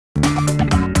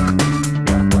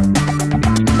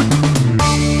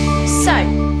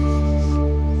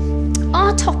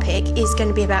going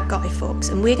to be about Guy Fawkes,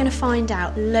 and we're going to find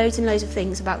out loads and loads of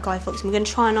things about Guy Fawkes, and we're going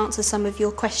to try and answer some of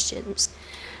your questions.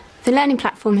 The learning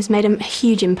platform has made a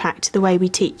huge impact to the way we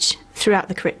teach throughout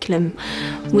the curriculum.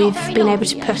 We've been able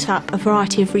to put up a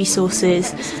variety of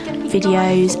resources,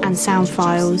 videos and sound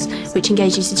files which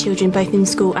engages the children both in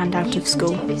school and out of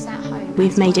school.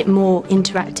 We've made it more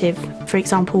interactive. For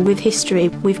example, with history,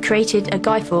 we've created a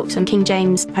Guy Fawkes and King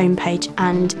James homepage,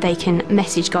 and they can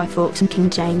message Guy Fawkes and King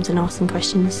James and ask them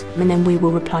questions, and then we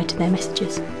will reply to their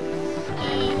messages.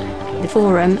 The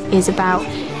forum is about,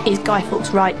 is Guy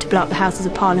Fawkes right to blow up the Houses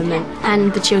of Parliament?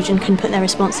 And the children can put their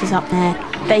responses up there.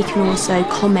 They can also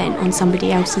comment on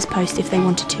somebody else's post if they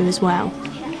wanted to as well.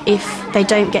 If they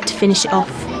don't get to finish it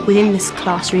off within this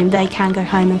classroom, they can go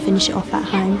home and finish it off at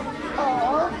home.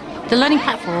 The learning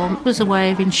platform was a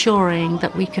way of ensuring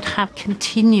that we could have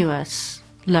continuous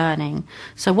learning.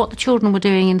 So what the children were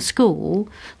doing in school,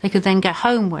 they could then go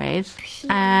home with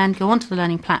and go onto the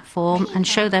learning platform and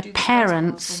show their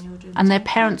parents, and their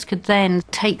parents could then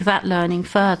take that learning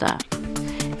further.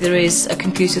 There is a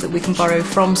computer that we can borrow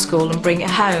from school and bring it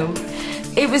home.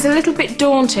 It was a little bit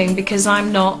daunting because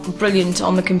I'm not brilliant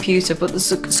on the computer, but the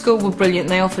school were brilliant.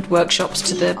 They offered workshops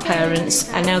to the parents,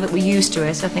 and now that we're used to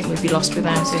it, I think we'd be lost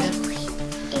without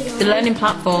it. The learning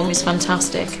platform is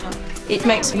fantastic. It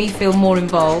makes me feel more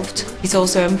involved. It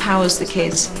also empowers the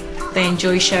kids. They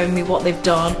enjoy showing me what they've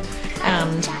done,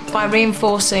 and by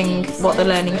reinforcing what they're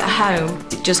learning at home,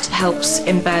 it just helps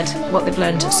embed what they've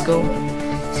learned at school.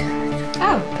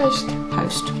 Oh, post.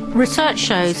 Research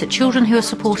shows that children who are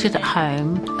supported at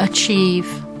home achieve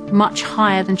much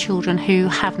higher than children who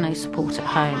have no support at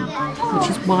home, which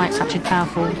is why it's such a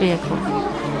powerful vehicle.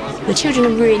 The children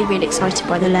are really, really excited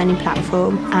by the learning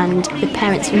platform, and the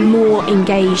parents are more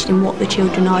engaged in what the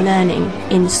children are learning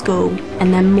in school,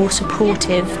 and they're more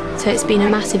supportive. So it's been a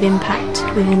massive impact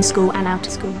within school and out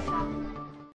of school.